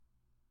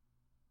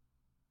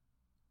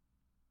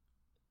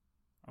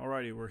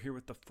Alrighty, we're here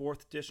with the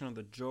fourth edition of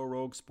the Joe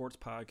Rogue Sports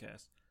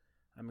Podcast.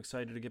 I'm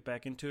excited to get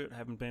back into it. I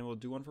haven't been able to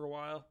do one for a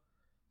while,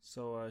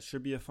 so it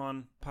should be a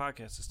fun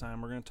podcast this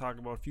time. We're going to talk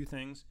about a few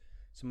things,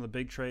 some of the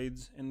big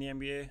trades in the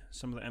NBA,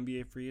 some of the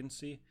NBA free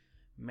agency,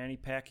 Manny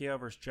Pacquiao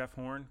versus Jeff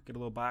Horn, get a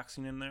little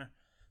boxing in there,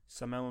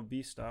 some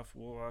MLB stuff.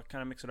 We'll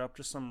kind of mix it up,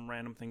 just some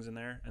random things in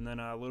there, and then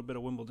a little bit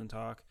of Wimbledon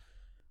talk.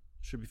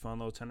 Should be fun,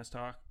 a little tennis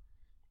talk.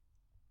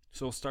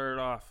 So we'll start it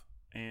off.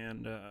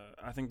 And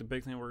I think the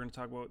big thing we're going to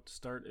talk about to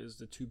start is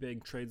the two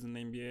big trades in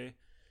the NBA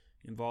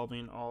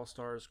involving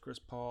All-Stars Chris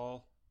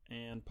Paul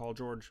and Paul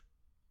George.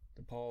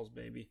 The Pauls,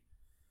 baby.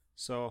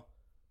 So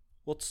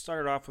we'll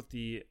start it off with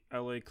the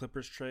LA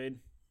Clippers trade,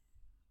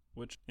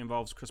 which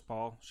involves Chris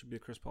Paul. Should be a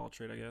Chris Paul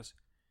trade, I guess.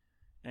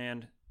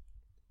 And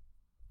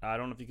I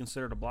don't know if you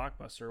consider it a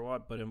blockbuster or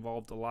what, but it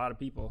involved a lot of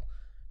people.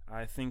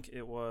 I think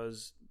it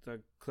was the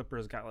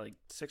Clippers got like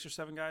 6 or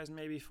 7 guys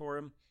maybe for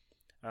him.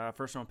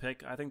 First round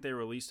pick. I think they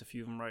released a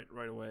few of them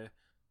right away.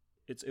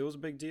 It was a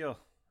big deal.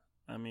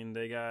 I mean,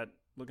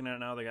 looking at it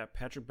now, they got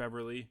Patrick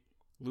Beverley,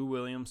 Lou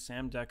Williams,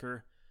 Sam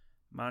Decker,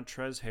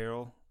 Montrezl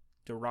Harrell,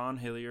 Deron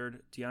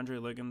Hilliard,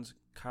 DeAndre Liggins,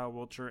 Kyle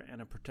Wiltshire,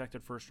 and a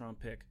protected first round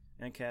pick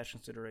and cash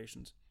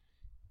considerations.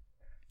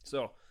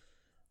 So,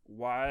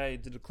 why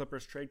did the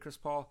Clippers trade Chris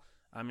Paul?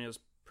 I mean, it was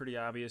pretty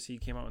obvious. He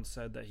came out and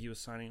said that he was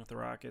signing with the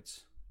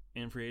Rockets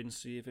in free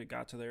agency if it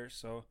got to there.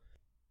 So,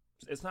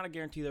 it's not a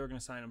guarantee they were going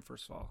to sign him,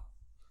 first of all.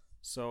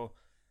 So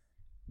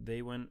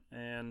they went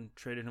and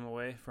traded him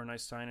away for a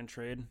nice sign and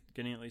trade,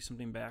 getting at least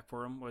something back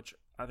for him, which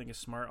I think is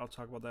smart. I'll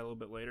talk about that a little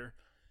bit later.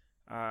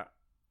 I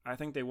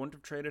think they wouldn't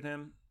have traded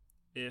him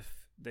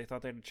if they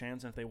thought they had a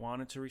chance and if they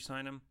wanted to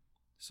re-sign him.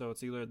 So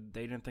it's either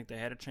they didn't think they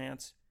had a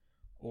chance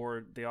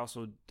or they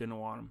also didn't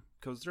want him.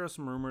 Because there are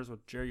some rumors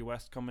with Jerry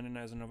West coming in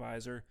as an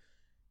advisor.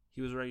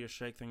 He was ready to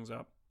shake things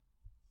up.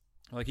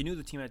 Like, he knew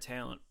the team had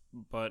talent,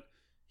 but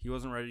he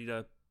wasn't ready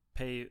to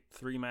pay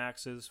 3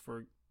 maxes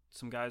for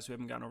some guys who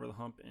haven't gotten over the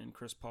hump in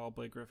Chris Paul,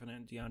 Blake Griffin,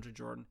 and DeAndre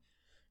Jordan.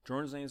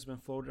 Jordan's name has been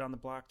floated on the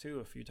block too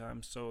a few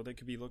times, so they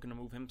could be looking to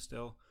move him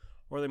still,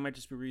 or they might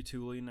just be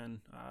retooling and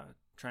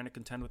trying to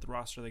contend with the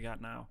roster they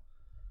got now.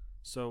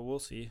 So we'll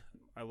see.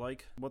 I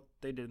like what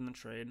they did in the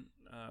trade.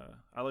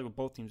 I like what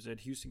both teams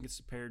did. Houston gets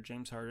to pair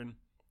James Harden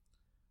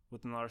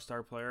with another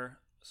star player.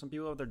 Some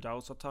people have their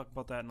doubts. I'll talk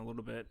about that in a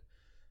little bit,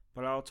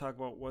 but I'll talk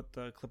about what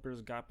the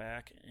Clippers got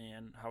back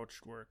and how it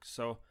should work.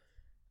 So,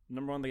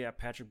 number one, they got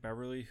Patrick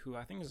Beverley, who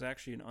I think is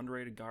actually an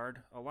underrated guard.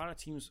 A lot of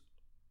teams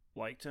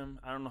liked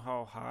him. I don't know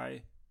how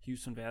high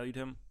Houston valued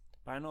him,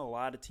 but I know a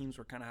lot of teams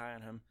were kind of high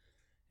on him.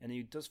 And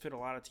he does fit a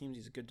lot of teams.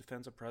 He's a good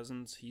defensive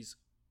presence. He's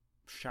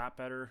shot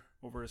better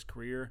over his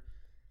career.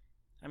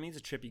 I mean, he's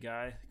a chippy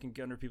guy. He can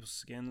get under people's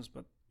skins,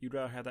 but you'd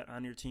rather have that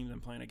on your team than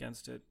playing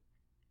against it.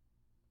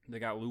 They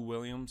got Lou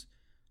Williams,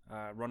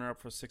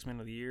 runner-up for 6th Man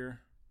of the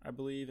Year, I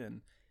believe,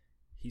 and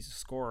he's a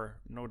scorer,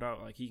 no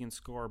doubt. Like, he can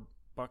score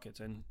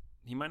buckets, and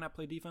he might not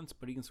play defense,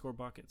 but he can score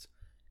buckets.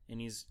 And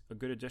he's a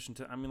good addition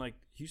to,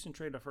 Houston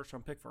traded a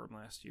first-round pick for him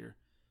last year.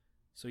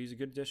 So he's a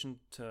good addition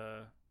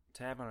to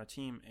have on a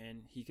team,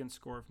 and he can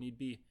score if need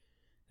be.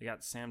 They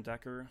got Sam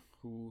Decker,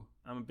 who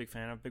I'm a big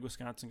fan of, big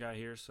Wisconsin guy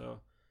here,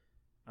 so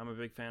I'm a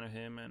big fan of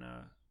him. And,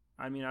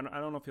 I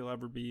don't know if he'll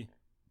ever be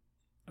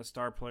a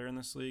star player in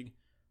this league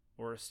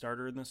or a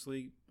starter in this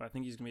league, but I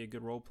think he's going to be a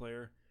good role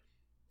player.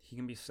 He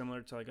can be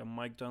similar to like a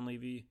Mike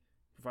Dunleavy,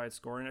 provide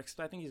scoring. Except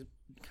I think he's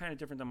kind of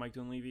different than Mike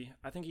Dunleavy.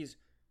 I think he's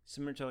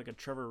similar to like a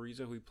Trevor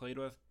Ariza who he played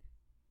with,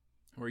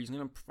 where he's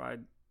going to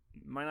provide,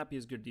 might not be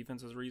as good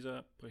defense as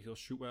Ariza, but he'll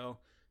shoot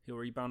well, he'll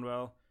rebound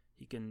well,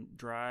 he can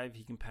drive,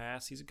 he can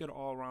pass. He's a good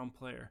all-around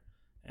player.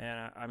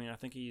 And I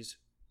think he's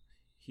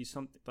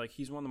something like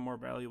he's one of the more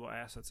valuable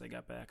assets they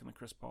got back in the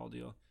Chris Paul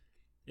deal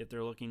if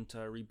they're looking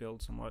to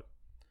rebuild somewhat.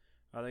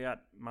 They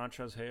got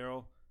Montrezl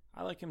Harrell.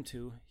 I like him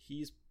too.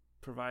 He's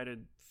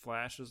provided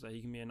flashes that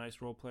he can be a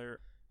nice role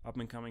player,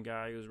 up-and-coming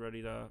guy who's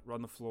ready to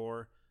run the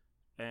floor.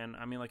 And,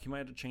 he might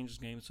have to change his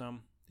game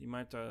some. He might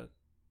have to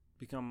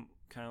become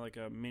kind of like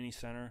a mini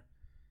center.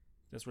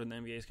 That's where the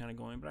NBA is kind of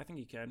going, but I think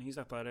he can. He's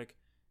athletic.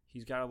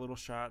 He's got a little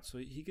shot, so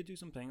he could do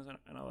some things,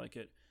 and I like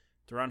it.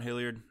 Deron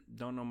Hilliard,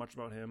 don't know much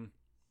about him.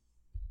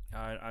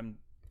 I'm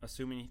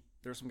assuming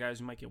there's some guys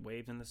who might get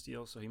waived in this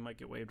deal, so he might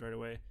get waived right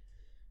away.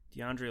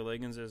 DeAndre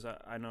Liggins is,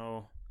 I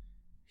know,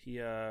 he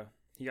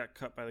got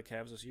cut by the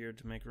Cavs this year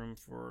to make room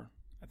for,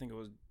 I think it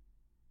was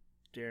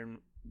Darren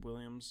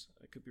Williams.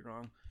 I could be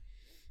wrong.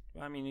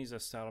 But, he's a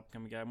stout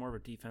upcoming guy, more of a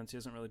defense. He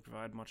doesn't really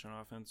provide much on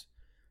offense.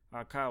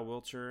 Kyle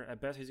Wiltshire,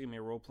 at best he's going to be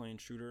a role-playing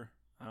shooter.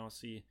 I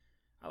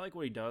like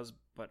what he does,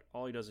 but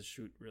all he does is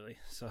shoot, really.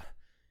 So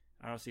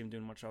I don't see him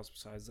doing much else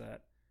besides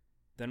that.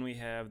 Then we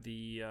have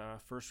the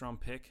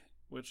first-round pick,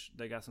 which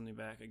they got something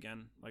back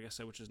again, like I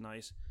said, which is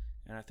nice.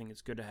 And I think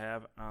it's good to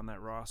have on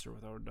that roster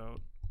without a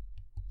doubt.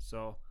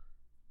 So,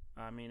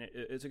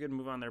 it's a good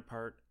move on their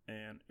part,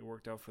 and it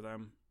worked out for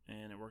them,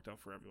 and it worked out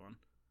for everyone.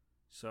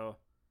 So,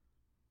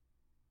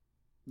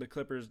 the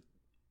Clippers,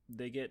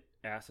 they get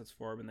assets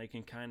for them, and they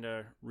can kind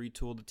of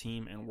retool the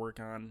team and work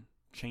on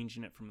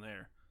changing it from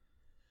there.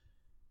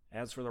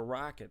 As for the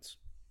Rockets,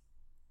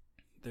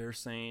 they're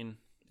saying,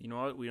 you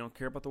know what, we don't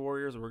care about the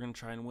Warriors. We're going to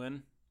try and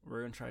win.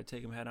 We're going to try to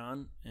take them head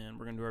on, and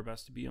we're going to do our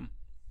best to beat them.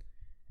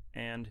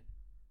 And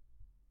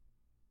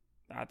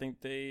I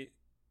think they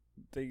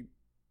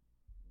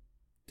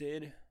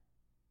did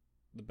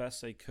the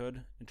best they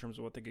could in terms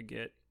of what they could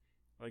get.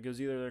 Like, it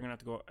was either they're going to have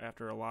to go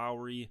after a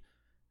Lowry,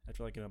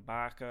 after like an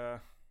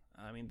Ibaka.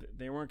 I mean,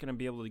 they weren't going to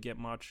be able to get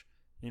much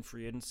in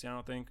free agency, I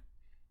don't think.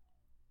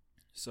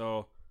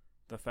 So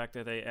the fact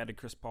that they added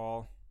Chris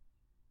Paul,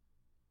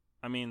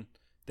 I mean,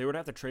 they would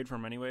have to trade for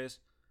him anyways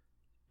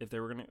if they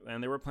were going to,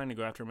 and they were planning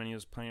to go after him and he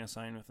was planning to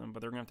sign with them,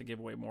 but they're going to have to give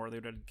away more. They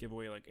would have to give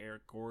away like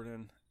Eric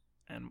Gordon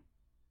and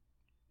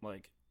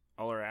like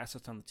all their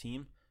assets on the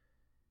team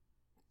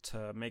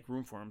to make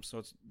room for him.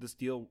 So this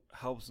deal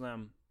helps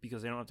them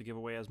because they don't have to give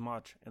away as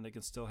much and they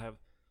can still have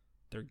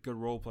their good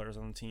role players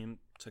on the team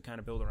to kind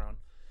of build around.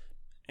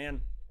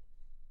 And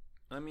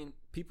I mean,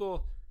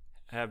 people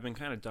have been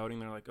kind of doubting.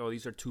 They're like, oh,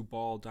 these are two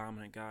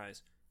ball-dominant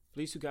guys. But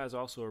these two guys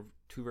also are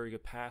two very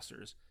good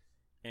passers.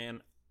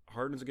 And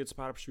Harden's a good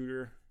spot-up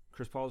shooter.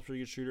 Chris Paul's a pretty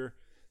good shooter.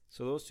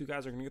 So those two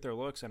guys are going to get their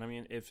looks. And I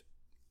mean,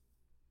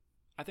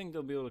 I think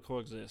they'll be able to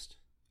coexist.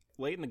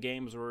 Late in the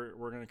games, we're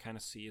going to kind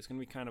of see. It's going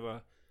to be kind of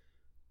a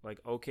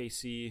like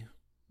OKC,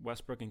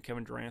 Westbrook, and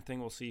Kevin Durant thing.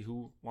 We'll see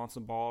who wants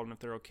the ball and if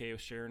they're okay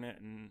with sharing it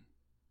and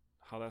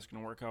how that's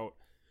going to work out.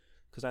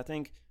 Because I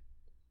think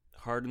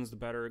Harden's the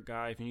better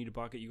guy. If you need a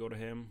bucket, you go to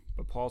him.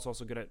 But Paul's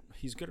also good at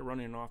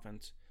running an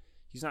offense.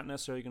 He's not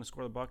necessarily going to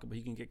score the bucket, but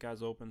he can get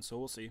guys open. So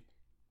we'll see.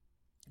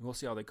 We'll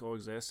see how they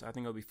coexist. I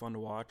think it'll be fun to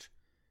watch.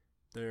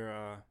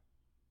 I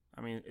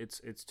mean,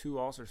 it's two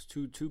All-Stars,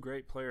 two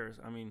great players.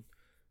 I mean,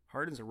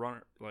 Harden's a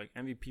runner, like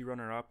MVP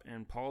runner-up,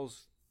 and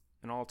Paul's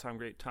an all-time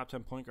great top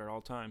 10 point guard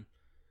all time.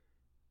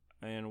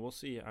 And we'll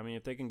see. I mean,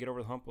 if they can get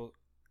over the hump,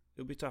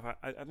 it'll be tough.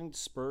 I think the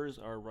Spurs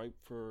are ripe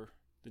for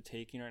the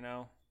taking right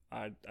now.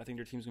 I think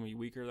their team's going to be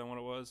weaker than what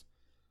it was.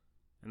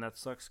 And that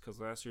sucks because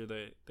last year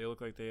they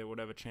looked like they would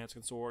have a chance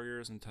against the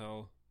Warriors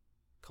until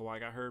Kawhi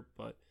got hurt.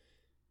 But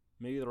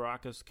maybe the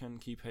Rockets can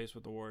keep pace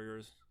with the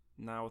Warriors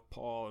now with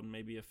Paul and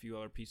maybe a few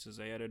other pieces.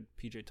 They added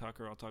PJ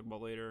Tucker, I'll talk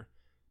about later.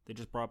 They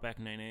just brought back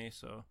Nene,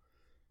 so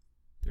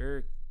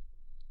they're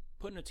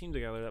putting a team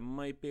together that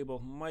might be able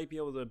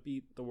to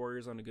beat the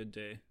Warriors on a good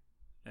day.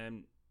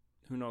 And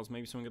who knows,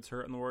 maybe someone gets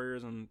hurt on the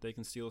Warriors and they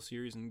can steal a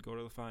series and go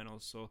to the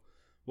finals. So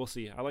we'll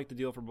see. I like the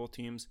deal for both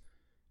teams,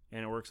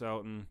 and it works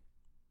out. And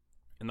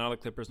now the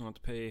Clippers don't have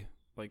to pay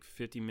like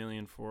 $50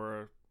 million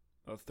for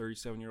a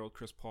 37-year-old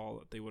Chris Paul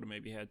that they would have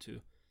maybe had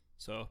to.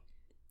 So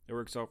it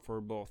works out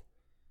for both.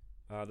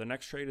 The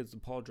next trade is the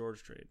Paul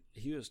George trade.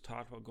 He was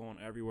talked about going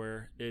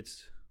everywhere.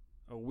 It's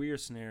a weird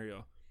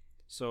scenario.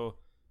 So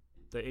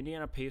the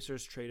Indiana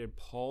Pacers traded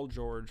Paul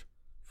George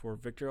for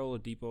Victor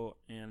Oladipo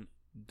and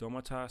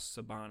Domantas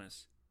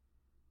Sabonis.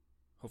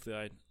 Hopefully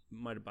I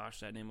might have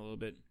botched that name a little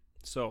bit.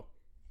 So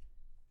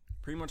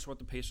pretty much what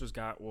the Pacers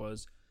got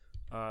was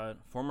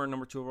former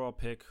number 2 overall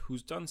pick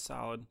who's done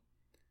solid.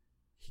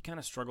 He kind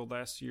of struggled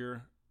last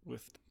year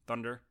with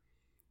Thunder,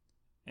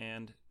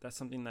 and that's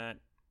something that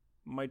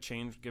might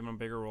change, give him a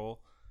bigger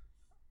role.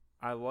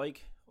 I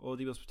like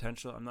Oladipo's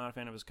potential. I'm not a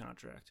fan of his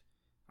contract.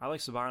 I like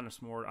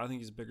Sabonis more. I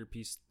think he's a bigger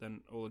piece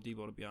than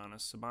Oladipo, to be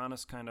honest.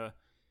 Sabonis kind of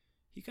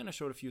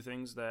showed a few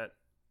things that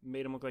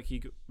made him look like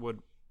he would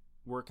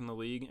work in the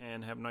league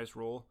and have a nice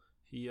role.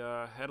 He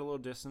had a little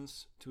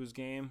distance to his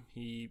game.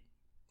 You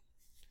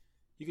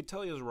could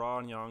tell he was raw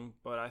and young,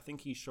 but I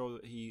think he showed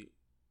that he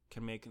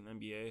can make an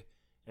NBA,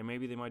 and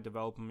maybe they might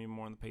develop him even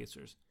more in the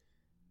Pacers.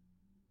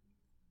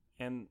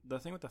 And the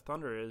thing with the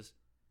Thunder is,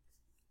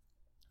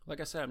 like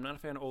I said, I'm not a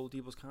fan of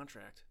Oladipo's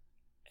contract.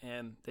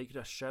 And they could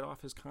just shed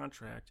off his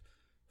contract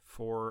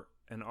for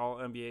an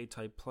all-NBA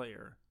type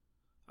player.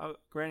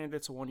 Granted,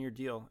 it's a 1-year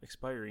deal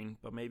expiring,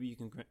 but maybe you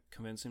can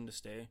convince him to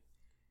stay.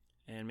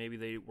 And maybe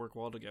they work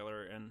well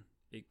together and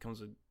it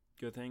becomes a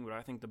good thing. But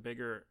I think the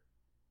bigger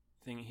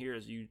thing here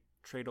is you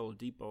trade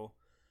Oladipo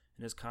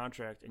and his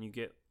contract and you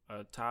get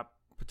a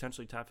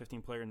potentially top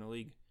 15 player in the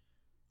league,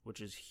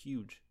 which is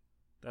huge.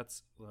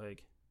 That's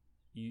like,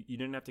 you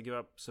didn't have to give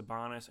up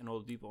Sabonis and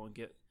Oladipo and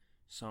get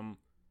some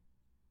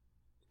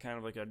kind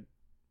of like an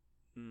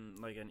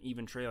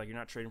even trade. Like, you're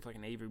not trading for like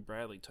an Avery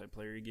Bradley type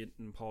player. You get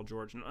in Paul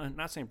George. And I'm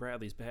not saying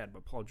Bradley's bad,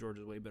 but Paul George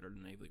is way better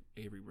than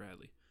Avery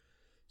Bradley.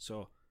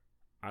 So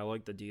I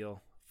like the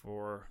deal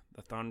for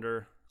the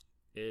Thunder.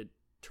 It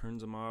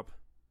turns them up.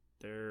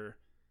 They're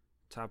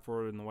top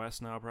 4 in the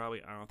West now,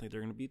 probably. I don't think they're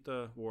going to beat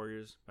the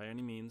Warriors by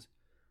any means,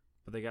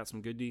 but they got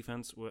some good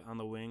defense on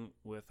the wing.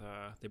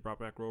 They brought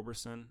back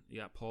Roberson.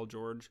 You got Paul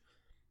George.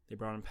 They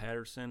brought in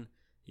Patterson.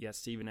 You got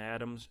Steven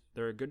Adams.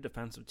 They're a good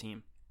defensive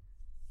team,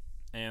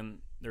 and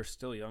they're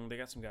still young. They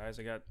got some guys.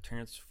 They got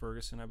Terrence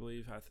Ferguson, I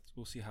believe.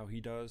 We'll see how he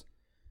does.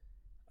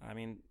 I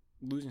mean,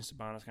 losing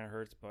Sabonis kind of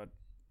hurts, but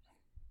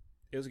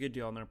it was a good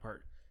deal on their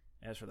part.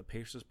 As for the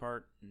Pacers'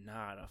 part,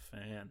 not a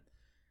fan.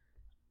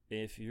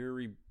 It's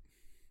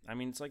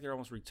like they're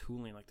almost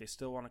retooling. Like, they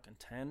still want to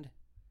contend,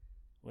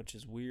 which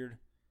is weird.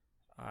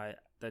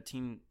 That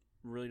team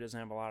really doesn't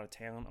have a lot of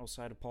talent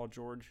outside of Paul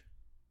George.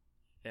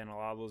 And a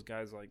lot of those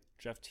guys like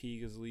Jeff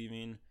Teague is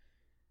leaving.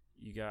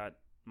 You got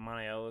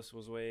Monte Ellis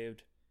was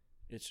waived.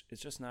 It's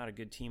just not a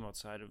good team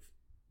outside of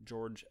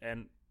George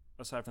and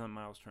aside from that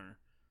Miles Turner.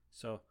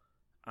 So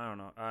I don't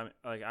know.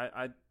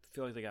 I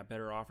feel like they got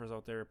better offers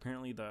out there.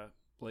 Apparently the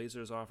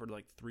Blazers offered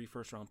like 3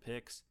 first-round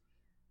picks.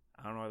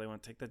 I don't know why they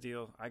want to take that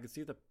deal. I can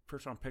see the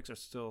first-round picks are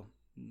still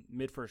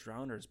mid-first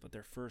rounders, but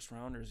they're first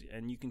rounders,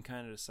 and you can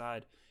kind of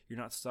decide. You're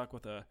not stuck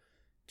with a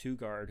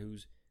 2-guard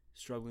who's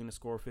struggling to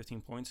score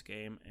 15 points a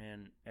game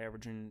and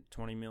averaging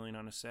 $20 million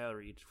on a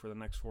salary for the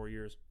next 4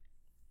 years.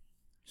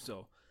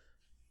 So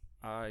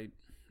I'm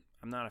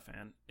not a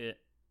fan.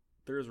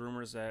 There's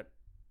rumors that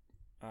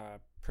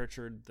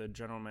Pritchard, the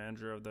general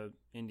manager of the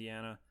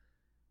Indiana,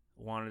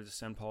 wanted to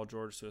send Paul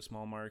George to a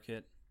small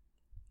market,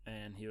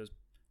 and he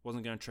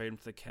wasn't going to trade him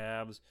to the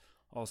Cavs,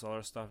 all this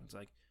other stuff. It's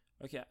like,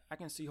 okay, I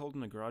can see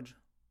holding a grudge,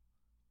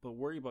 but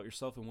worry about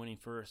yourself and winning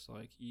first.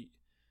 Like,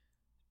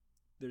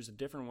 there's a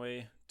different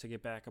way to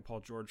get back at Paul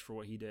George for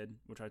what he did,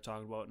 which I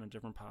talked about in a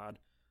different pod,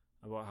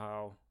 about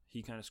how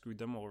he kind of screwed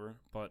them over.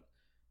 But,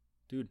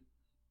 dude,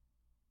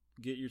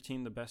 get your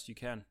team the best you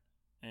can,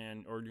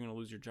 or you're going to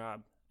lose your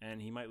job. And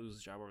he might lose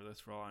his job over this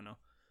for all I know.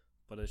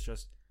 But it's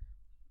just,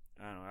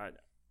 I don't know.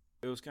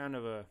 It was kind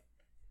of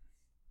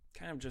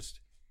just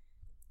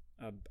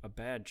a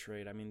bad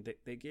trade. I mean,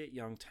 they get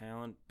young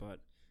talent, but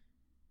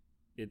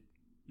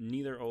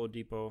neither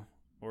Oladipo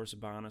or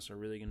Sabonis are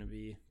really going to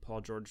be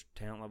Paul George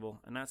talent level.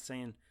 I'm not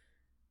saying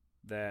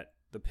that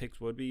the picks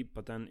would be,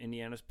 but then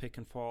Indiana's pick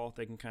can fall.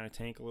 They can kind of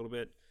tank a little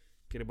bit,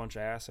 get a bunch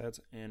of assets,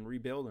 and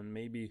rebuild, and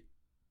maybe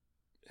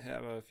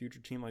have a future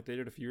team like they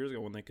did a few years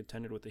ago when they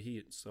contended with the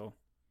Heat. So,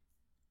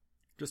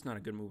 just not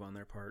a good move on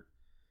their part.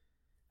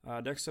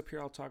 Next up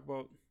here, I'll talk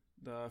about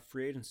the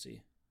free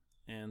agency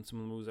and some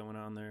of the moves that went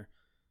on there.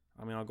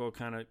 I mean, I'll go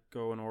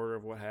in order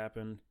of what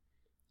happened.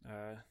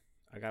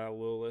 I got a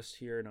little list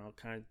here, and I'll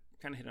kind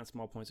of hit on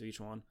small points of each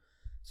one.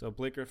 So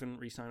Blake Griffin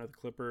re-signed with the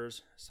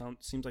Clippers.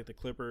 Seems like the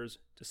Clippers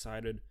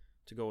decided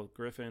to go with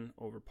Griffin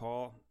over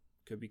Paul.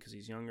 Could be because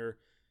he's younger.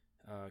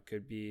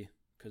 Could be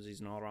because he's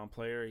an all-around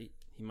player. He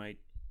might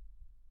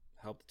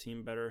help the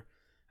team better.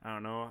 I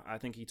don't know. I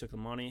think he took the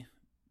money.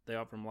 They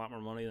offered him a lot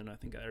more money than I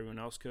think everyone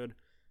else could.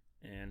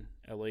 And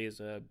LA is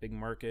a big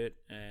market,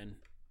 and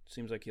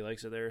seems like he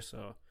likes it there,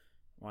 so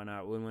why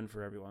not? Win-win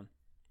for everyone.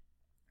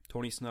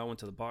 Tony Snell went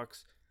to the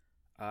Bucks.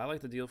 I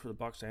like the deal for the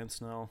Bucks and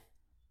Snell.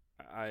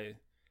 I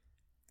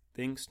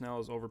think Snell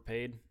is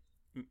overpaid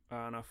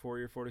on a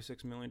 4-year,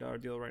 $46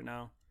 million deal right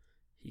now.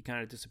 He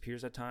kind of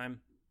disappears at times,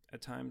 I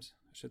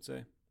should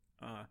say.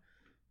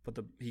 But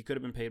he could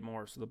have been paid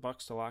more, so the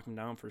Bucks to lock him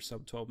down for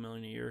sub $12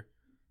 million a year,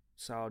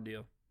 solid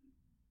deal.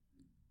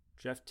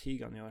 Jeff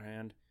Teague, on the other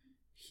hand,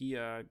 he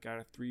got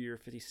a 3-year,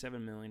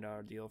 $57 million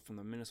deal from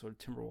the Minnesota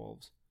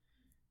Timberwolves.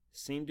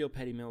 Same deal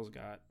Patty Mills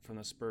got from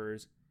the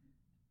Spurs,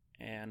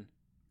 and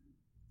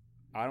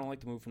I don't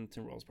like the move from the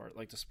Timberwolves part.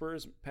 Like the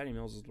Spurs, Patty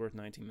Mills is worth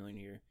 $19 million a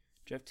year.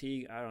 Jeff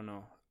Teague, I don't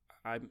know.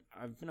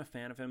 I've been a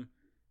fan of him,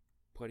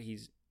 but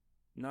he's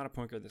not a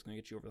point guard that's going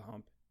to get you over the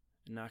hump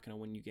and not going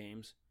to win you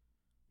games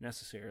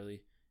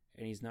necessarily.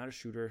 And he's not a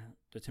shooter.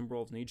 The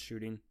Timberwolves need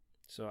shooting,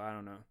 so I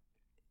don't know.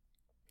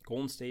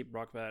 Golden State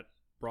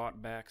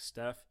brought back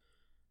Steph,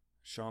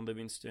 Sean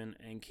Livingston,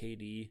 and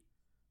KD.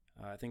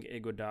 I think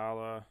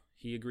Iguodala,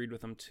 he agreed with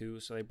them too,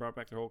 so they brought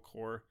back their whole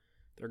core.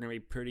 They're going to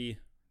be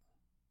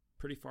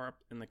pretty far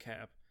up in the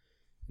cap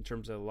in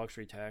terms of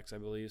luxury tax, I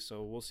believe,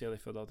 so we'll see how they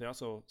fill out. They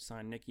also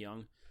signed Nick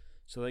Young,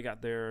 so they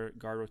got their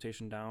guard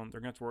rotation down. They're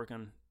going to have to work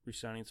on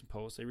re-signing some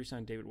posts. They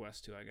re-signed David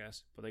West too, I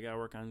guess, but they got to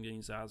work on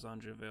getting Zaza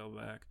and JaVale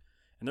back.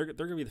 And they're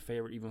going to be the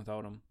favorite even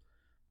without him,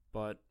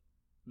 but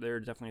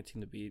they're definitely a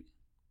team to beat.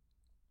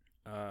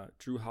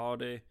 Drew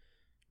Holiday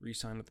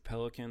re-signed with the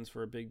Pelicans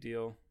for a big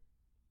deal,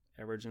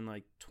 averaging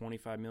like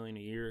 $25 million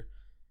a year.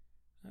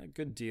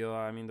 Good deal.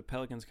 I mean, the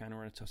Pelicans kind of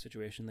were in a tough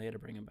situation. They had to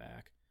bring him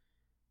back.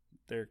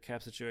 Their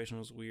cap situation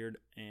was weird,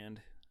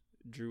 and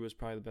Drew was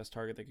probably the best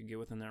target they could get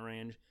within that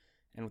range.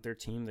 And with their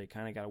team, they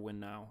kind of got to win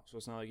now. So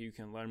it's not like you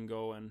can let him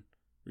go and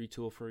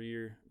retool for a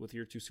year with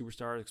your 2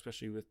 superstars,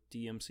 especially with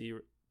DMC,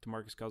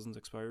 DeMarcus Cousins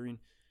expiring.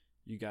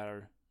 You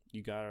gotta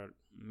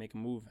make a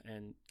move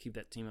and keep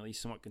that team at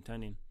least somewhat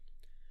contending.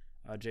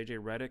 JJ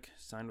Redick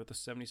signed with the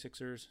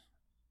 76ers.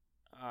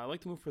 I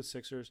like the move for the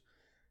Sixers.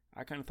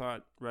 I kind of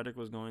thought Redick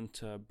was going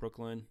to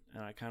Brooklyn,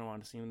 and I kind of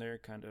wanted to see him there,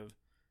 kind of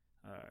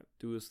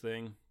do his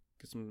thing,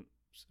 get some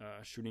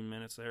shooting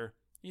minutes there.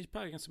 He's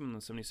probably against him in the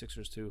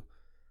 76ers too,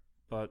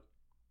 but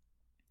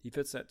he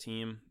fits that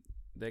team.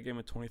 They gave him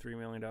a $23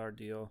 million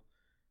deal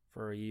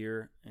for a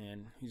year,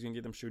 and he's going to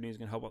get them shooting. He's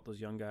going to help out those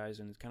young guys,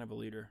 and he's kind of a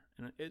leader.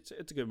 And it's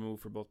a good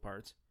move for both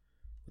parts,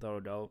 without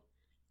a doubt.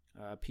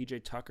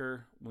 PJ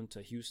Tucker went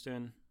to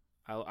Houston.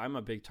 I'm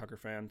a big Tucker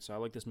fan, so I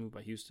like this move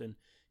by Houston.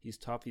 He's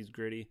tough, he's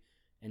gritty,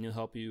 and he'll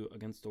help you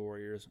against the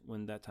Warriors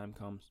when that time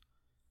comes.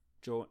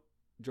 Joe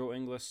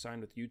Ingles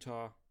signed with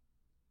Utah.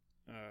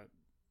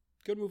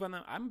 Good move on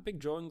that. I'm a big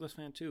Joe Ingles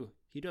fan too.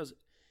 He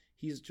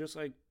he's just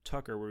like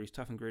Tucker, where he's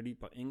tough and gritty.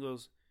 But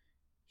Ingles,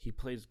 he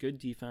plays good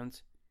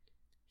defense.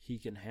 He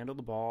can handle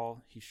the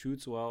ball. He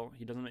shoots well.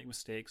 He doesn't make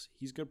mistakes.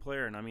 He's a good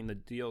player, and I mean the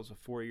deal's a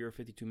 4-year,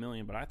 $52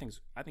 million. But I think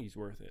he's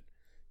worth it.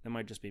 That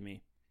might just be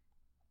me.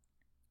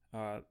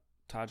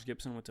 Taj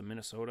Gibson went to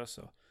Minnesota,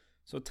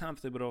 so Tom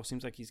Thibodeau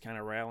seems like he's kind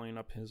of rallying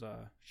up his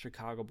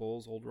Chicago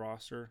Bulls old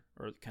roster,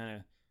 or kind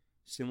of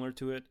similar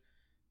to it.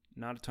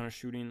 Not a ton of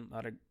shooting, a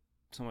lot of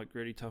somewhat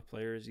gritty, tough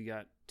players. You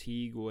got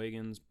Teague,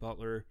 Wiggins,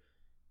 Butler,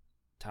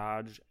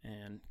 Taj,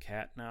 and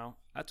Cat now.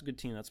 That's a good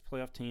team. That's a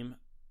playoff team.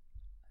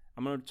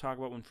 I'm going to talk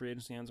about when free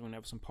agency ends. I'm going to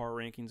have some power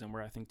rankings and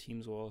where I think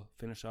teams will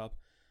finish up.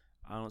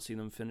 I don't see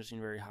them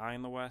finishing very high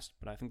in the West,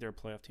 but I think they're a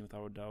playoff team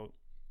without a doubt.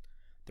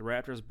 The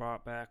Raptors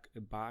brought back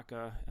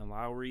Ibaka and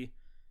Lowry.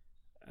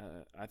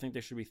 I think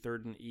they should be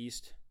third in the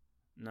East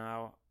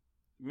now.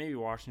 Maybe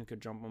Washington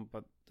could jump them,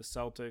 but the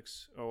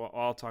Celtics... Oh,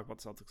 I'll talk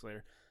about the Celtics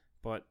later.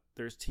 But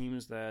there's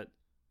teams that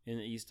in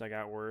the East I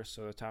got worse,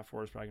 so the top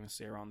four is probably going to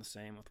stay around the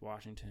same with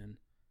Washington.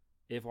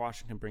 If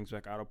Washington brings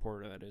back Otto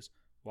Porter, that is.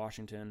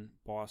 Washington,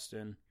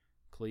 Boston,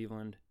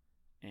 Cleveland,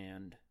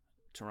 and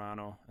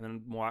Toronto. And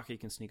then Milwaukee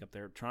can sneak up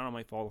there. Toronto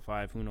might fall to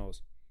 5. Who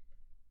knows?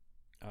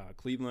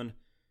 Cleveland,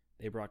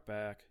 they brought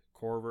back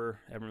Korver.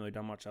 Haven't really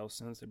done much else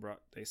since.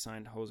 They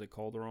signed Jose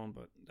Calderon,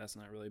 but that's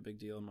not really a big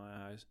deal in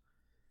my eyes.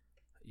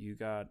 You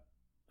got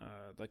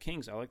the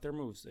Kings. I like their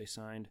moves. They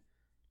signed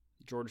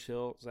George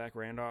Hill, Zach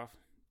Randolph,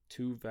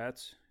 2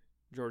 vets.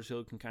 George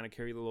Hill can kind of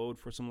carry the load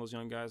for some of those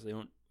young guys. They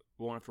won't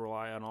have to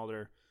rely on all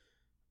their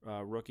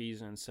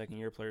rookies and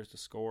second-year players to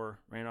score.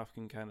 Randolph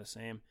can kind of the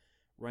same.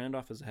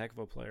 Randolph is a heck of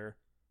a player.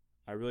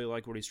 I really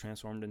like what he's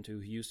transformed into.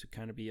 He used to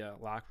kind of be a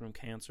locker room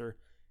cancer,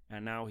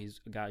 and now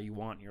he's a guy you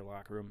want in your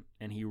locker room.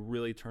 And he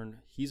really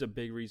he's a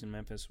big reason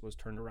Memphis was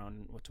turned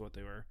around to what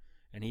they were.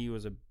 And he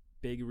was a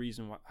big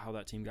reason how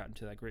that team got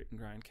into that grit and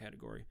grind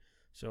category.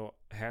 So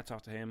hats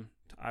off to him.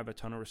 I have a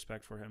ton of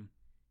respect for him.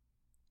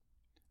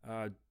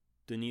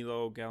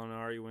 Danilo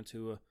Gallinari went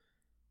to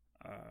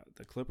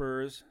the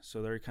Clippers,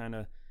 so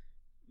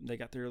they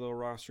got their little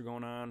roster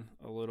going on.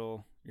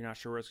 You're not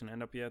sure where it's going to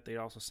end up yet. They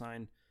also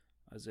signed,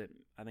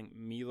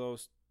 Milo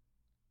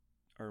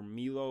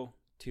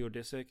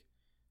Teodosic.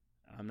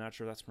 I'm not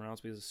sure that's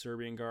pronounced, but he's a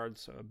Serbian guard,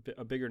 so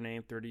a bigger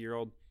name,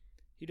 30-year-old.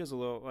 He does a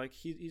little,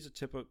 he's a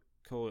typical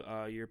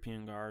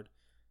European guard.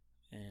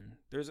 And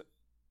there's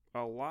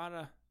a lot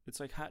of, it's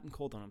like hot and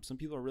cold on him. Some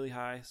people are really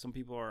high, some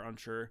people are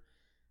unsure.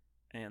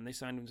 And they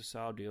signed him to a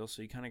solid deal,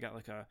 so you kind of got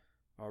like a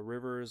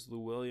Rivers, Lou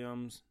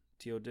Williams,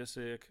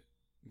 Teodosic,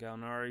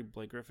 Gallinari,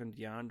 Blake Griffin,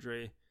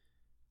 DeAndre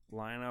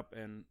lineup,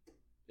 and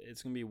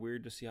it's going to be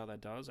weird to see how that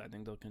does. I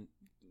think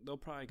they'll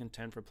probably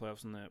contend for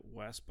playoffs in the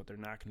West, but they're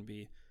not going to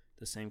be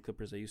the same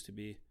Clippers they used to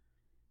be.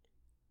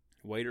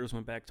 Waiters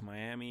went back to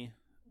Miami,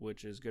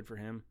 which is good for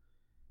him.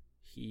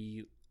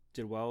 He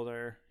did well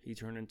there. He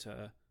turned into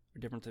a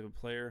different type of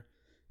player.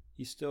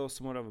 He's still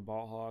somewhat of a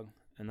ball hog,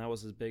 and that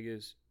was the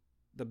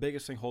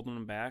biggest thing holding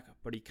him back,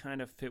 but he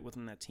kind of fit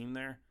within that team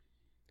there,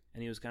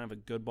 and he was kind of a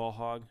good ball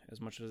hog,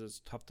 as much as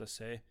it's tough to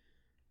say.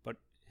 But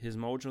his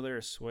mojo there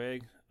is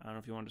swag. I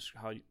don't know if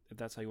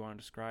that's how you want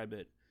to describe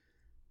it,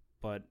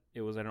 but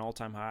it was at an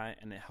all-time high,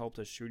 and it helped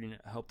his shooting,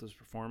 it helped his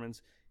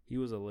performance. He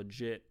was a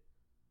legit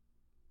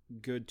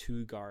good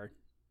 2 guard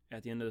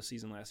at the end of the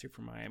season last year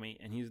for Miami,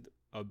 and he's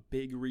a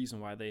big reason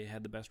why they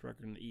had the best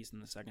record in the East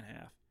in the second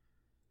half.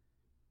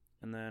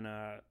 And then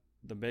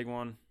the big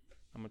one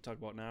I'm going to talk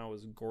about now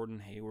is Gordon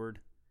Hayward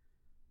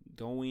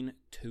going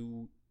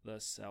to the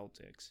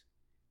Celtics.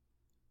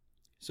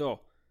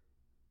 So,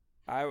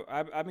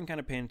 I've been kind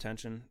of paying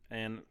attention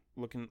and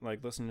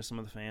listening to some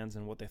of the fans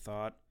and what they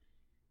thought.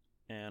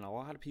 And a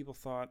lot of people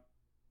thought,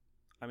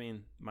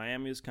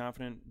 Miami was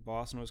confident,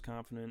 Boston was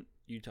confident,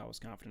 Utah was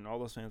confident, all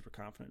those fans were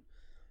confident.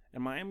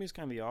 And Miami is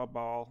kind of the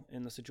oddball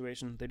in the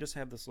situation. They just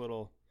have this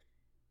little,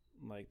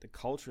 the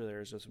culture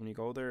there is just when you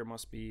go there, it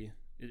must be,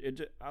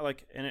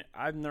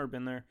 I've never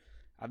been there.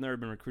 I've never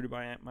been recruited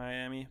by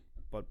Miami,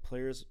 but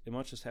players, it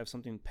must just have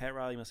something. Pat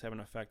Riley must have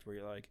an effect where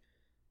you're like,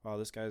 wow,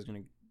 this guy's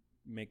going to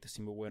make this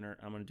team a winner.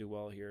 I'm going to do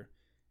well here.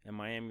 And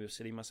Miami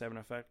City must have an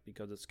effect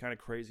because it's kind of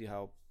crazy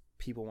how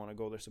people want to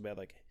go there so bad.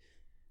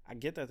 I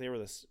get that they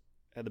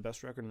had the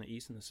best record in the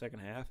East in the second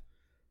half,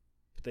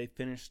 but they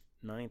finished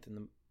 9th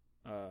in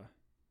the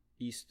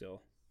East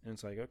still. And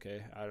it's like,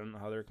 okay, I don't know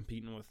how they're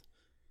competing with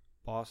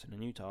Boston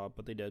and Utah,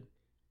 but they did.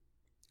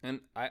 And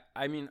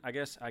I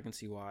guess I can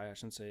see why. I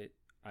shouldn't say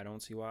I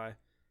don't see why,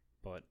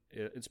 but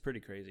it's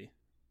pretty crazy.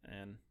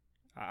 And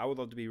I would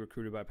love to be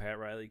recruited by Pat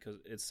Riley because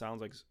it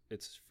sounds like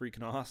it's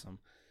freaking awesome.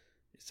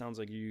 It sounds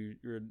like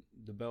you're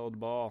the belle of the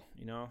ball,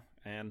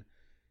 and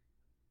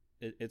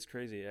it's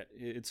crazy.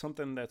 It's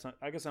something that's,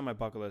 I guess, on my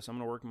bucket list. I'm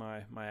going to work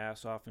my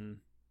ass off in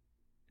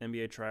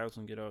NBA tryouts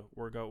and get a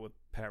workout with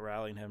Pat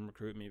Riley and have him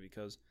recruit me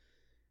because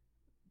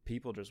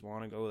people just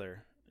want to go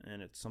there,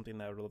 and it's something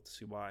that I would love to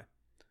see why.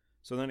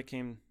 So then it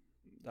came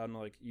down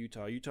to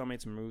Utah. Utah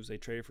made some moves. They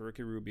traded for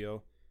Ricky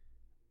Rubio.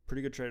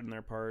 Pretty good trade on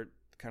their part.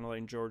 Kind of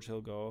letting George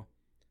Hill go.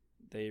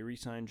 They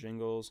re-signed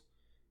Jingles.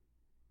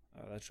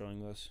 That's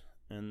showing this.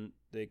 and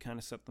they kind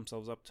of set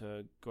themselves up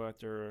to go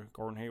after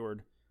Gordon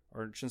Hayward,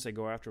 or I shouldn't say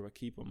go after, but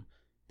keep him.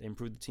 They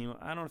improved the team.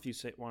 I don't know if you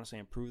want to say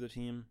improve the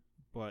team,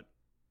 but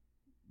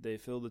they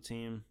filled the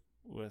team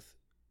with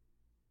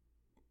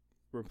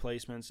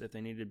replacements if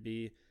they needed to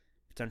be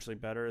potentially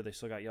better. They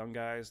still got young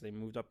guys. They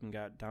moved up and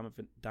got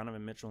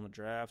Donovan Mitchell in the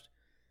draft.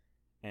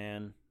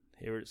 And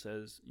Hayward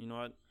says, you know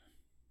what?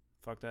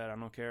 Fuck that. I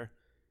don't care.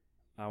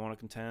 I want to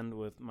contend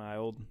with my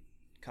old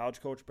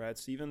college coach, Brad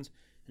Stevens,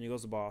 and he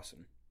goes to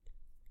Boston.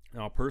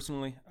 Now,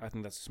 personally, I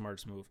think that's the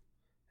smartest move.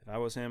 If I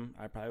was him,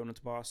 I probably went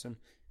to Boston.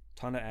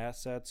 Ton of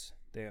assets.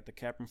 They got the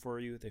cap room for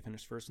you. They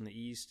finished first in the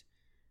East.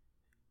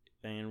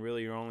 And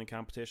really your only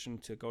competition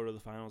to go to the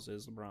finals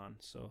is LeBron.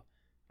 So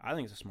I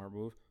think it's a smart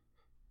move.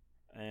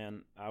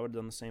 And I would have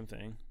done the same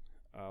thing.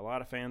 A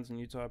lot of fans in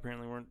Utah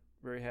apparently weren't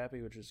very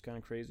happy, which is kind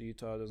of crazy.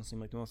 Utah doesn't seem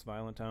like the most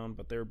violent town,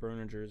 but they were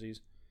burning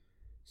jerseys.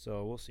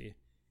 So we'll see.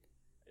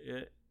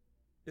 It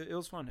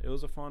was fun. It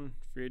was a fun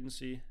free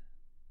agency.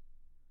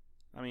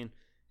 I mean,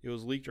 it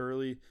was leaked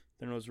early.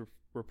 Then it was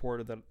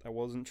reported that that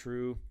wasn't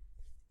true.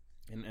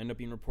 And ended up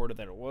being reported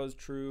that it was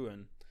true.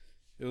 And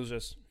it was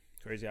just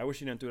crazy. I wish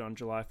he didn't do it on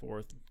July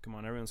 4th. Come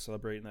on, everyone's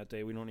celebrating that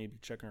day. We don't need to be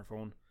checking our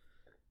phone.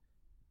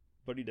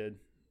 But he did.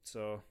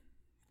 So,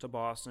 to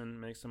Boston,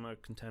 makes them a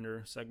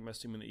contender, second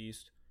best team in the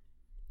East.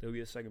 They'll be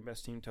the second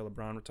best team until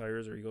LeBron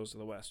retires or he goes to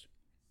the West.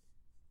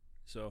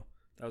 So,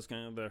 that was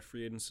kind of the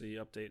free agency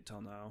update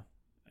till now.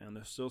 And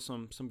there's still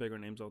some bigger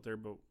names out there,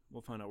 but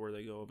we'll find out where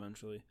they go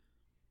eventually.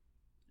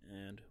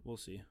 And we'll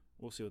see.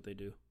 We'll see what they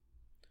do.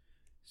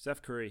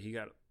 Steph Curry, he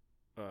got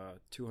a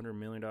 $200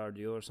 million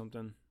deal or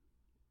something.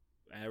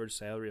 Average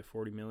salary of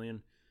 $40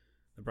 million.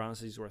 LeBron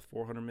says he's worth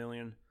 $400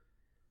 million.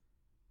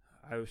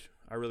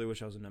 I really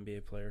wish I was an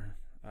NBA player.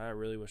 I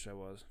really wish I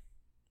was.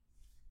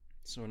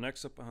 So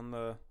next up on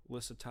the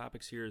list of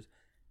topics here is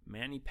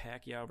Manny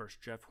Pacquiao versus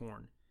Jeff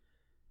Horn.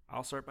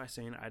 I'll start by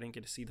saying I didn't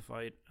get to see the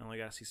fight. I only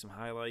got to see some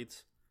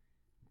highlights.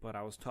 But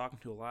I was talking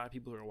to a lot of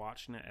people who were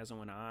watching it as it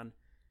went on.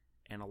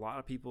 And a lot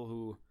of people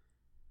who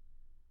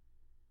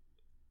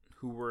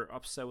were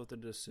upset with the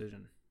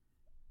decision.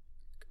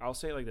 I'll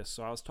say it like this.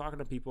 So I was talking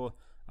to people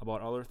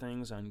about other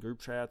things on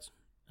group chats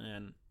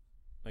and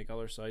like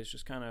other sites,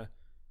 just kind of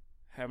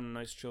having a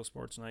nice chill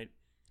sports night.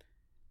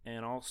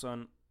 And all of a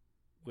sudden,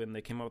 when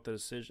they came out with the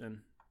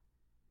decision,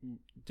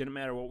 didn't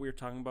matter what we were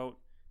talking about.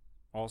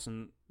 All of a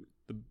sudden,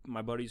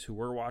 my buddies who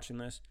were watching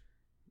this,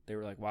 they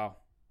were like, "Wow,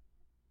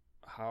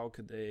 how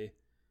could they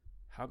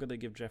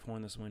give Jeff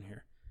Horn this win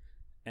here?"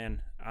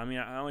 And I mean,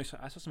 I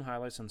saw some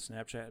highlights on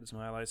Snapchat and some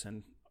highlights,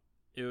 and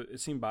it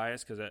seemed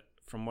biased because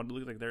from what it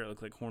looked like there, it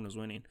looked like Horn was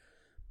winning.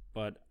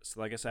 But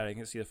so like I said, I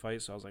didn't see the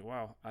fight, so I was like,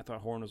 "Wow, I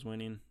thought Horn was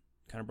winning."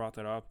 Kind of brought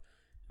that up,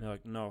 and they're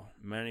like, "No,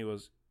 Manny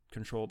was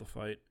controlled the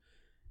fight."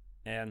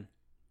 And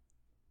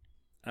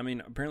I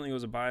mean, apparently it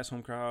was a biased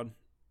home crowd,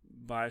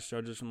 biased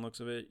judges from the looks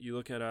of it. You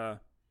look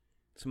at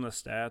some of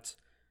the stats.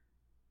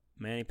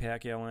 Manny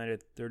Pacquiao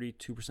landed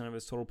 32% of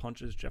his total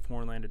punches. Jeff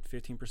Horn landed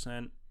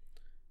 15%.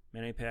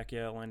 Manny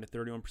Pacquiao landed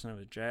 31% of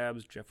his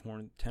jabs. Jeff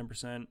Horn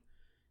 10%.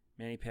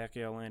 Manny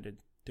Pacquiao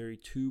landed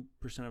 32%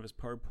 of his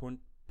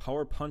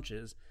power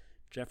punches.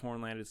 Jeff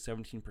Horn landed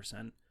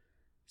 17%.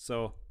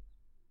 So,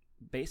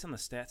 based on the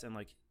stats, and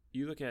like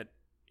you look at,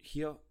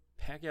 Pacquiao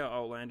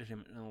outlanded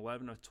him in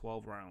 11 of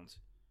 12 rounds.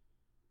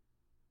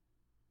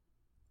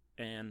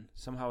 And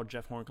somehow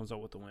Jeff Horn comes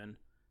out with the win.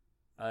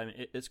 I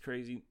mean, it's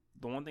crazy.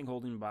 The one thing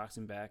holding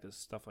boxing back is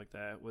stuff like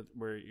that,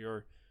 where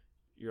your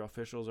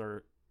officials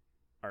are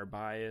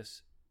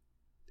biased.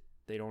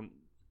 They don't,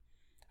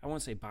 I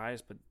won't say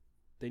biased, but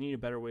they need a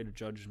better way to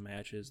judge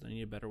matches. They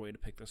need a better way to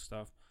pick this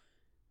stuff.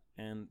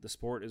 And the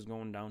sport is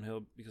going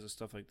downhill because of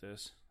stuff like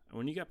this. And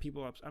when you got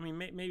people up, I mean,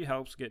 maybe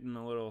helps getting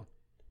a little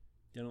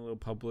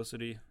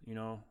publicity. You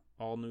know,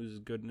 all news is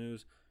good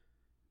news.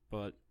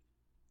 But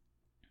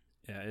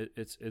yeah,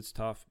 it's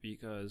tough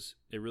because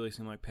it really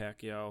seemed like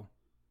Pacquiao,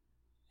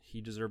 he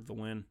deserved the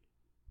win.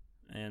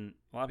 And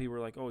a lot of people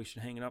were like, "Oh, he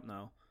should hang it up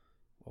now."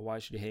 Well, why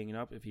should he hang it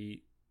up if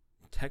he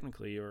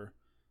technically, or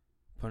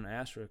put an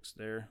asterisk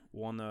there,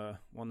 won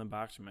the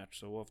boxing match?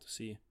 So we'll have to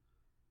see.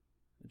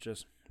 It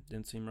just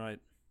didn't seem right.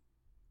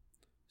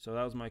 So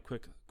that was my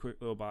quick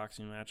little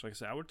boxing match. Like I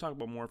said, I would talk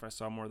about more if I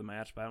saw more of the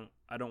match, but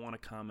I don't want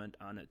to comment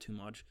on it too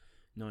much,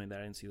 knowing that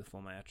I didn't see the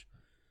full match.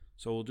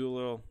 So we'll do a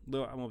little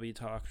MLB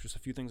talk. Just a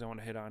few things I want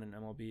to hit on in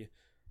MLB.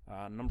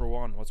 Number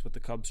one, what's with the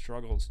Cubs'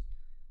 struggles?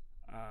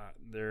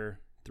 They're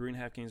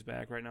 3.5 games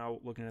back right now,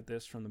 looking at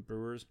this from the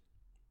Brewers,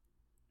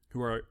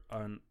 who are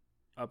an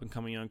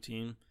up-and-coming young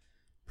team.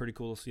 Pretty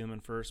cool to see them in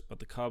first. But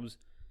the Cubs,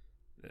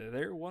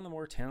 they're one of the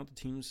more talented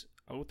teams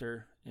out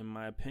there, in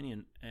my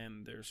opinion,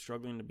 and they're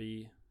struggling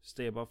to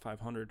stay above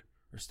 500,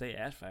 or stay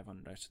at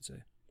 500, I should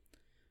say.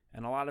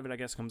 And a lot of it, I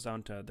guess, comes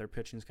down to their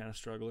pitching's kind of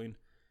struggling.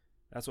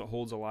 That's what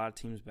holds a lot of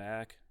teams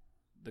back.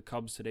 The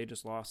Cubs today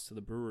just lost to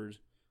the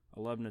Brewers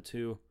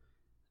 11-2.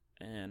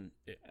 And,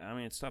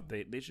 it's tough.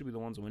 They should be the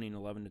ones winning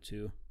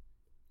 11-2.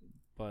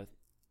 But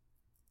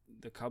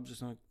the Cubs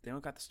just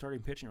don't got the starting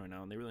pitching right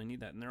now, and they really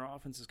need that. And their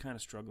offense is kind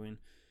of struggling.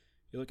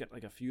 you look at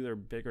like a few of their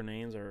bigger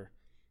names are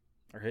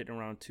hitting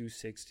around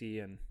 260,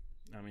 and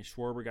I mean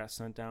Schwarber got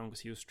sent down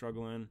because he was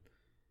struggling.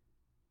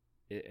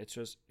 It's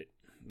just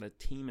the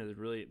team is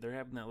really, they're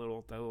having that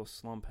little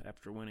slump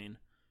after winning,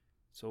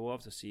 so we'll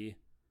have to see.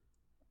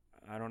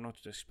 I don't know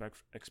what to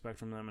expect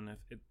from them, and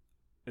if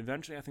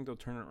eventually I think they'll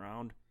turn it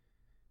around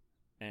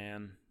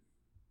and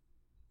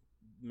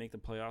make the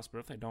playoffs. But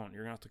if they don't,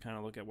 you're gonna have to kind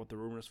of look at what the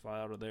rumors fly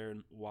out of there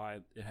and why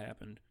it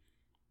happened.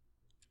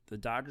 The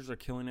Dodgers are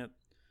killing it.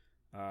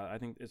 I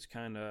think it's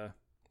kind of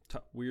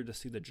weird to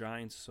see the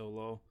Giants so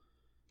low.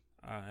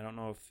 I don't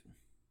know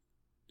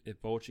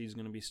if Bochy's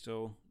going to be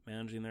still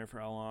managing there for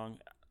how long.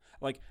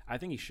 Like, I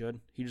think he should.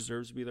 He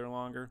deserves to be there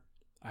longer.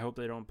 I hope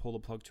they don't pull the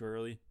plug too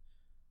early,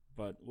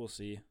 but we'll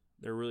see.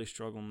 They're really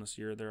struggling this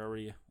year. They're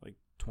already like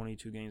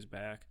 22 games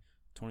back,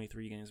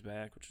 23 games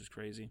back, which is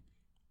crazy.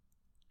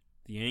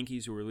 The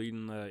Yankees, who were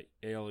leading the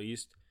AL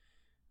East,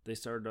 they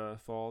started to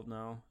fall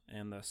now,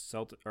 and the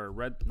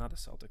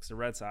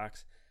Red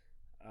Sox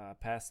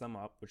passed them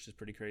up, which is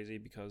pretty crazy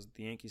because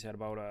the Yankees had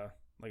about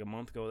a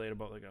month ago, they had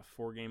about like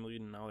a 4-game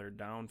lead, and now they're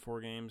down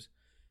 4 games.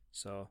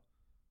 So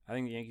I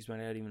think the Yankees might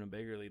have had even a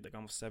bigger lead, like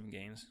almost 7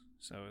 games.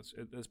 So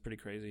it's pretty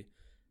crazy.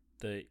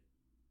 The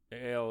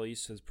AL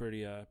East is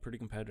pretty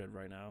competitive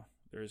right now.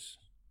 There's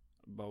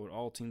about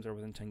all teams are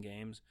within 10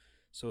 games.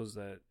 So is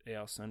the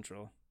AL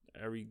Central.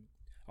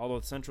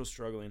 Although the Central's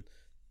struggling,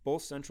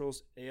 both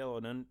Centrals, AL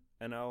and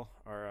NL,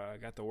 are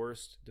got the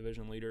worst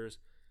division leaders.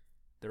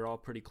 They're all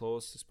pretty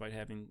close, despite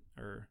every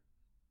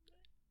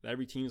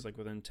team is like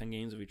within 10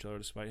 games of each other,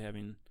 despite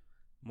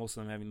most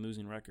of them having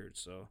losing records.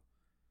 So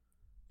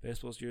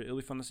baseball's year, it'll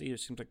be fun to see. It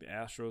seems like the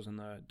Astros and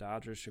the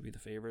Dodgers should be the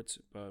favorites,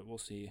 but we'll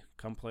see.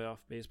 Come playoff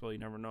baseball, you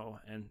never know.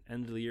 And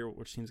end of the year,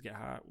 which teams get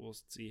hot, we'll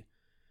see.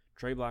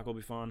 Trade block will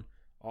be fun.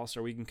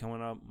 All-Star weekend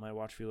coming up. Might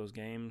watch a few of those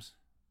games.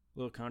 A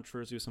little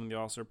controversy with some of the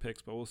All-Star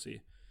picks, but we'll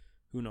see.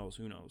 Who knows?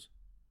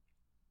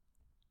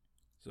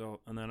 So,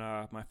 and then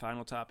my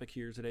final topic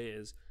here today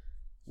is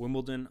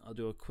Wimbledon. I'll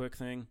do a quick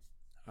thing.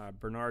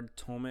 Bernard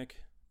Tomic,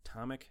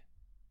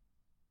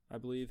 I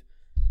believe,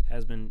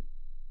 has been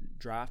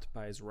dropped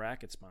by his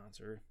racket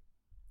sponsor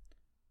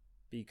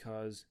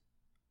because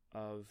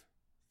of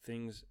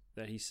things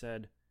that he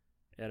said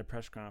at a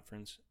press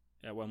conference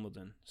at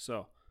Wimbledon.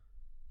 So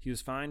he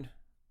was fined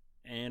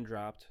and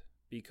dropped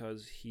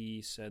because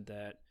he said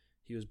that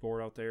he was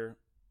bored out there.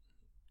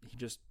 He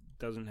just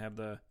doesn't have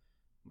the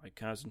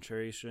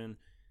concentration,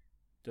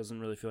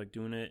 doesn't really feel like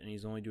doing it, and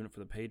he's only doing it for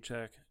the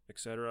paycheck,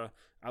 etc.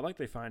 I like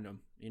they find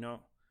him.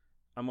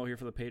 I'm out here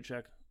for the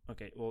paycheck.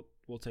 Okay, well,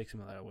 we'll take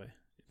some of that away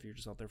if you're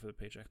just out there for the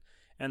paycheck.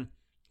 And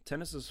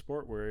tennis is a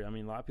sport where, a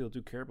lot of people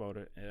do care about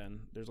it,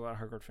 and there's a lot of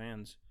hardcore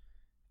fans.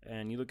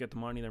 And you look at the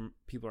money that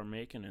people are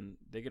making, and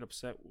they get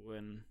upset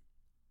when...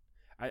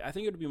 I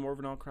think it would be more of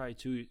an outcry,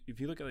 too, if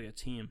you look at like a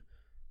team,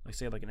 like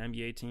say like an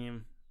NBA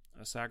team,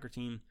 a soccer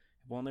team,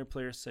 if one of their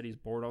players said he's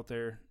bored out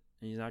there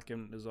and he's not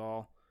giving it his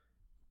all,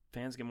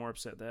 fans get more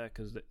upset at that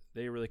because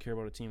they really care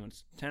about a team. When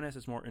tennis,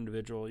 it's more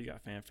individual. You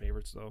got fan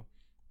favorites, though.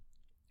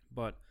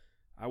 But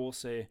I will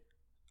say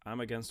I'm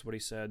against what he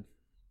said.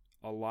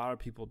 A lot of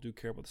people do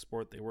care about the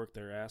sport. They work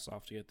their ass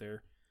off to get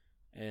there,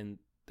 and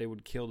they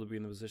would kill to be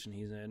in the position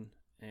he's in,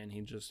 and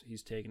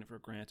he's taking it for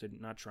granted,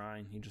 not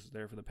trying. He's just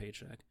there for the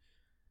paycheck.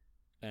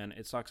 And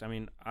it sucks.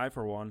 I,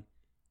 for one,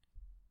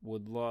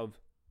 would love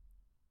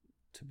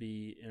to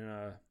be in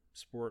a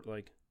sport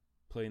like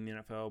playing the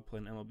NFL,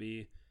 playing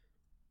MLB,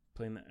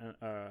 playing the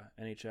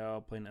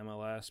NHL, playing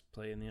MLS,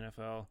 playing the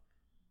NFL,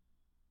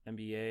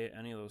 NBA,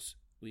 any of those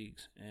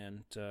leagues.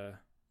 And to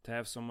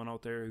have someone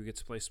out there who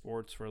gets to play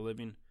sports for a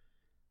living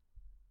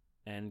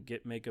and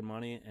make good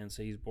money and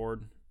say he's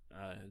bored,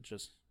 it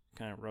just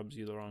kind of rubs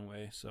you the wrong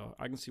way. So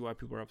I can see why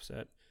people are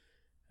upset,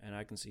 and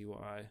I can see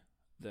why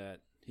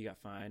that he got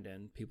fined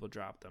and people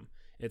dropped him.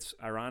 It's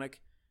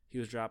ironic. He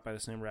was dropped by the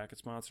same racket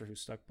sponsor who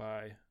stuck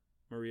by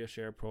Maria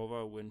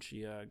Sharapova when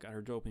she got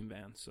her doping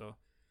ban. So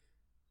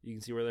you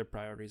can see where their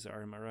priorities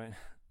are. Am I right?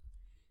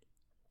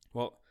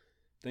 Well,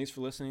 thanks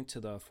for listening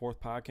to the 4th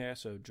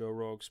podcast of Joe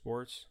Rogue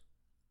Sports.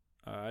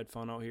 I had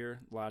fun out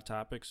here. A lot of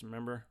topics.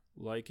 Remember,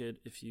 like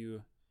it if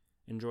you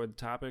enjoyed the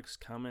topics.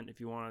 Comment if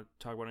you want to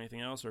talk about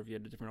anything else or if you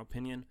had a different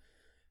opinion.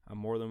 I'm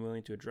more than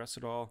willing to address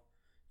it all.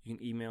 You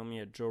can email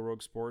me at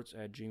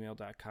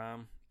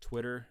joeroguesports@gmail.com,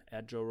 Twitter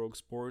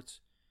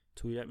 @joeroguesports,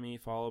 tweet at me,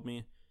 follow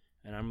me,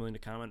 and I'm willing to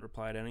comment,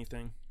 reply to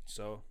anything.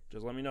 So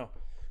just let me know.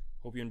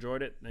 Hope you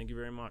enjoyed it. Thank you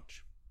very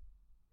much.